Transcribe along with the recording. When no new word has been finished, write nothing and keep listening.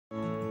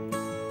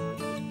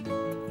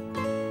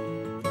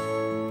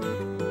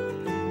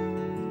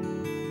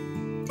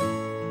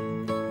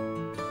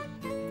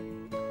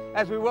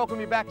as we welcome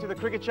you back to the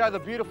Cricket Show, the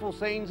beautiful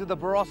scenes of the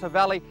Barossa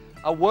Valley,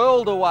 a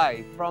world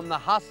away from the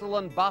hustle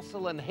and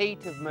bustle and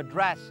heat of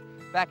Madras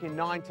back in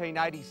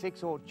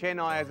 1986, or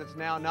Chennai as it's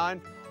now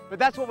known. But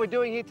that's what we're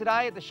doing here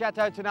today at the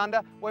Château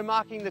Tanunda. We're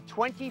marking the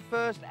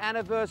 21st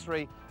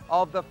anniversary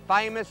of the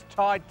famous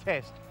Tide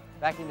Test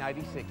back in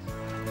 '86.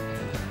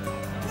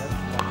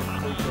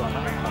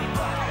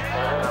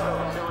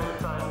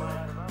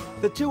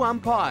 The two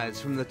umpires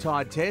from the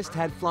Tide Test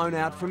had flown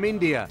out from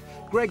India.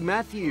 Greg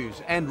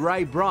Matthews and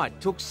Ray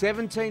Bright took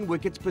 17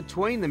 wickets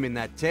between them in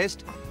that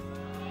test.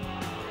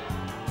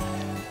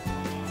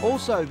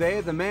 Also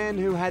there, the man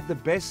who had the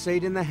best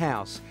seat in the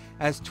house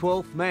as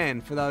 12th man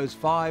for those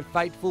 5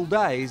 fateful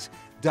days,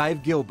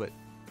 Dave Gilbert.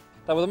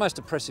 They were the most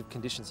oppressive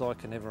conditions I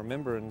can ever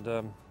remember, and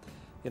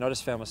you know, I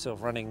just found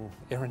myself running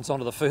errands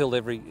onto the field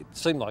it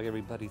seemed like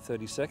every bloody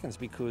 30 seconds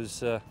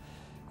because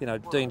you know,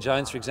 Dean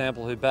Jones, for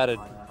example, who batted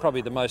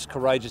probably the most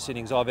courageous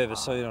innings I've ever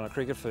seen on a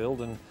cricket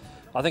field, and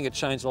I think it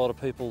changed a lot of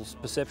people's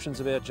perceptions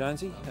about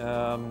Jonesy.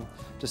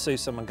 To see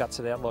someone guts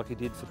it out like he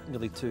did for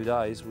nearly 2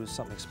 days was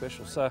something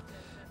special. So,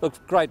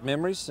 look, great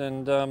memories,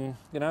 and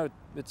you know,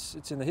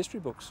 it's in the history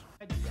books.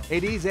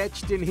 It is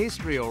etched in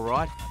history, all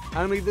right.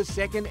 Only the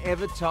second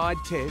ever Tide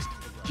Test,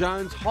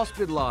 Jones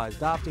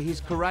hospitalised after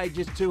his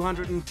courageous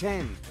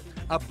 210.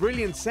 A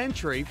brilliant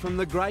century from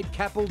the great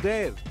Kapil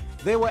Dev.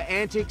 There were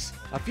antics,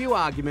 a few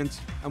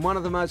arguments, and one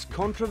of the most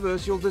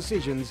controversial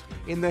decisions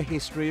in the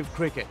history of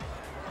cricket.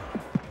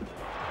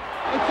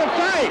 It's a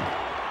tie.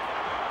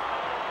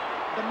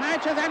 The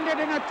match has ended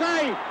in a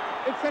tie.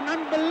 It's an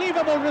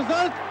unbelievable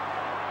result.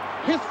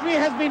 History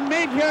has been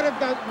made here at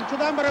the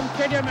Chidambaram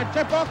Stadium at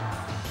Chepauk.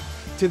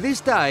 To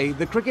this day,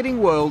 the cricketing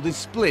world is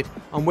split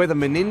on whether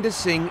Maninder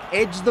Singh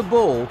edged the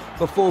ball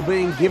before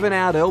being given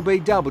out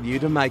LBW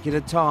to make it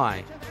a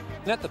tie.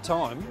 And at the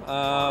time,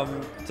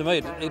 to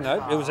me, you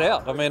know, it was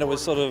out. I mean, it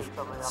was sort of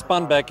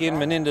spun back in.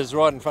 Meninder's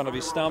right in front of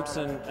his stumps,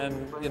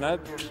 and you know,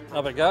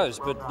 up it goes.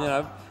 But you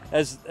know,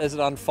 as it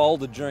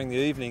unfolded during the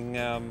evening,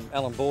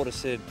 Alan Border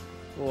said,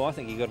 "Well, I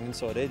think he got an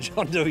inside edge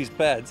onto his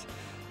pads."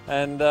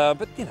 And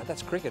but you know,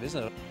 that's cricket,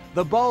 isn't it?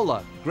 The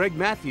bowler, Greg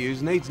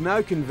Matthews, needs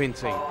no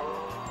convincing.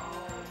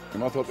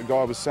 And I thought the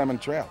guy was Salmon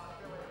Trout.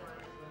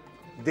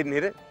 Didn't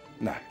hit it?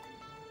 No,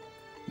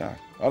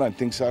 I don't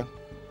think so.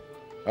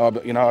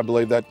 But you know, I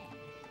believe that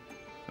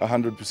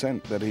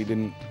 100% that he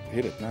didn't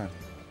hit it, no.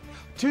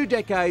 2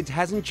 decades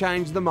hasn't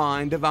changed the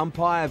mind of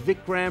umpire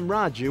Vikram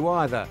Raju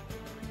either.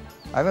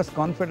 I was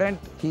confident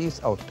he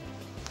is out.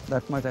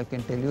 That much I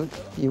can tell you,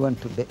 even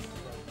today.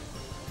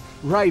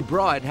 Ray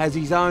Bright has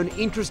his own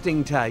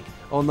interesting take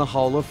on the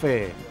whole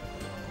affair.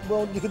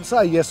 Well, you can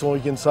say yes or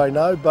you can say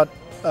no, but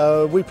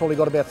we probably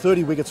got about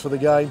 30 wickets for the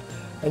game,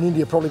 and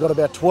India probably got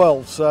about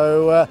 12.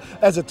 So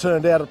as it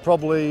turned out, it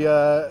probably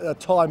a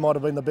tie might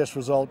have been the best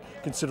result,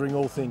 considering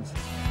all things.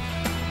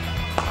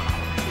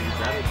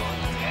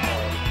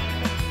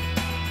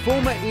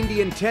 Former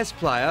Indian Test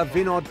player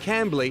Vinod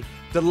Kambli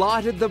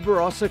delighted the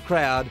Barossa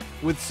crowd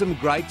with some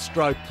great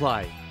stroke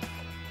play.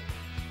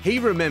 He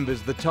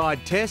remembers the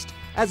Tide Test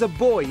as a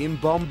boy in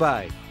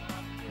Bombay.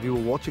 We were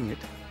watching it,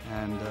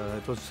 and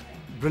it was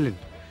brilliant.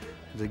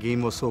 The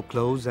game was so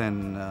close,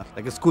 and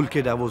like a school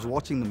kid, I was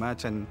watching the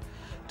match and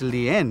till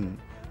the end,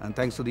 and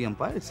thanks to the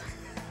umpires.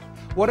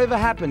 Whatever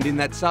happened in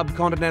that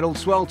subcontinental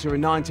swelter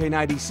in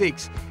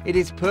 1986, it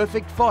is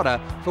perfect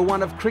fodder for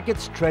one of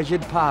cricket's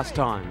treasured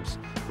pastimes,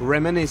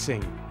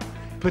 reminiscing,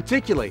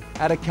 particularly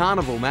at a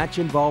carnival match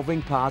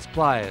involving past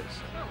players.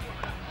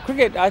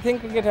 Cricket, I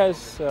think cricket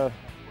has a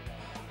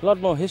lot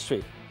more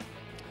history,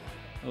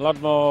 a lot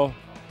more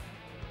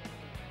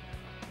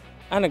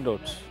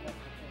anecdotes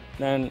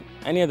than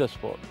any other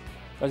sport,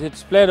 because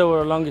it's played over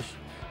a longish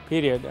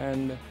period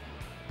and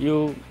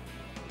you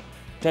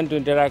tend to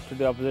interact with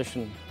the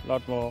opposition a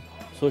lot more,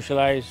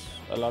 socialise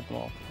a lot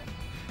more.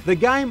 The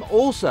game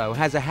also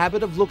has a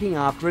habit of looking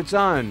after its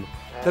own.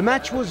 The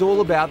match was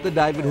all about the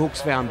David Hookes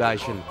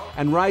Foundation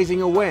and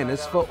raising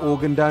awareness for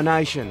organ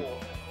donation.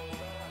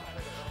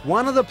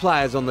 One of the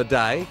players on the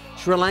day,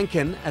 Sri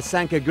Lankan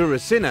Asanka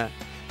Gurusina,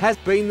 has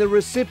been the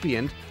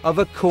recipient of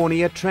a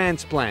cornea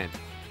transplant.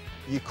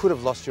 You could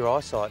have lost your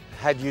eyesight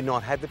had you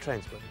not had the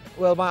transplant.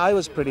 Well, my eye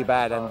was pretty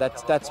bad, and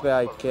that's where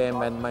I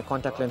came, and my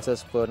contact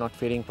lenses were not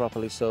fitting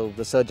properly, so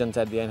the surgeons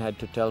at the end had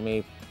to tell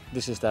me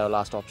this is the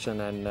last option,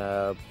 and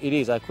it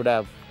is, I could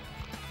have.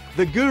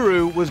 The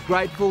Guru was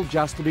grateful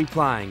just to be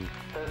playing.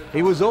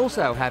 He was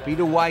also happy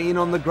to weigh in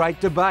on the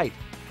great debate.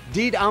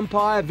 Did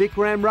umpire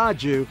Vikram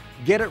Raju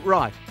get it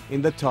right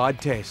in the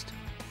Tide Test?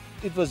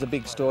 It was a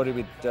big story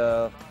with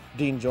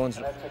Dean Jones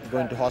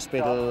going to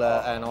hospital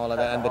and all of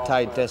that, and the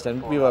Tide Test,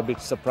 and we were a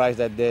bit surprised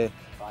that the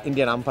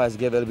Indian umpires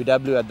gave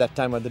LBW at that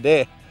time of the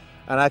day.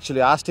 And I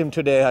actually asked him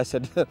today, I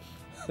said,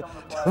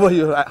 were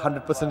you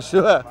 100%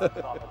 sure?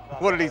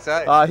 What did he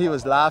say? He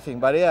was laughing,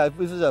 but yeah,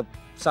 this is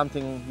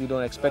something you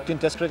don't expect in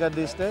Test cricket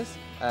these days,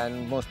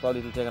 and most probably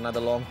it will take another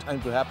long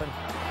time to happen.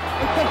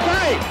 It's a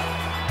tie.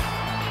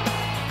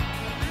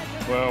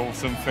 Well,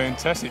 some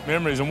fantastic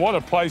memories, and what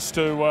a place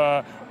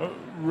to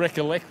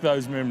recollect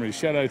those memories.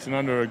 Château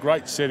Tanunda, a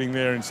great setting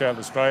there in South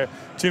Australia.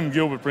 Tim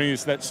Gilbert bringing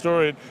us that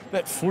story,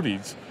 that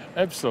footage,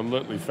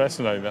 absolutely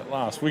fascinating, that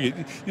last wicket.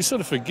 You sort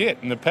of forget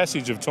in the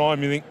passage of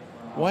time, you think,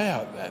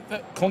 wow,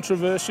 that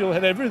controversial,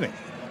 had everything.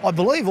 I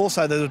believe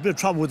also there was a bit of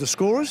trouble with the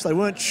scorers. They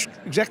weren't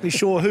exactly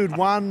sure who'd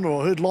won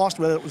or who'd lost,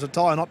 whether it was a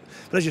tie or not.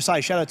 But as you say,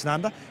 Château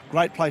Tanunda,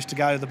 great place to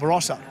go. The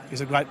Barossa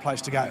is a great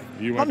place to go.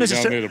 You won't be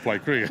going there to play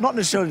cricket? Not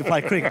necessarily to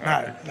play cricket,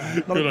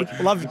 no.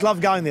 Love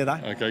going there, though.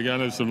 OK, go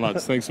and have some lunch.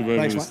 Thanks for being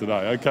with us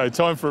today. OK,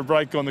 time for a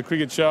break on the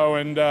Cricket Show.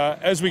 And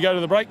as we go to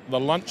the break, the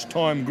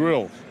lunchtime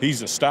grill.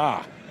 He's a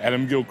star,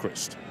 Adam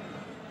Gilchrist.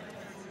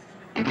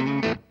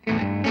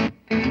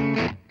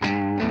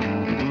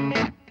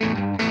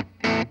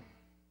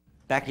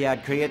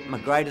 Backyard cricket, my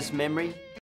greatest memory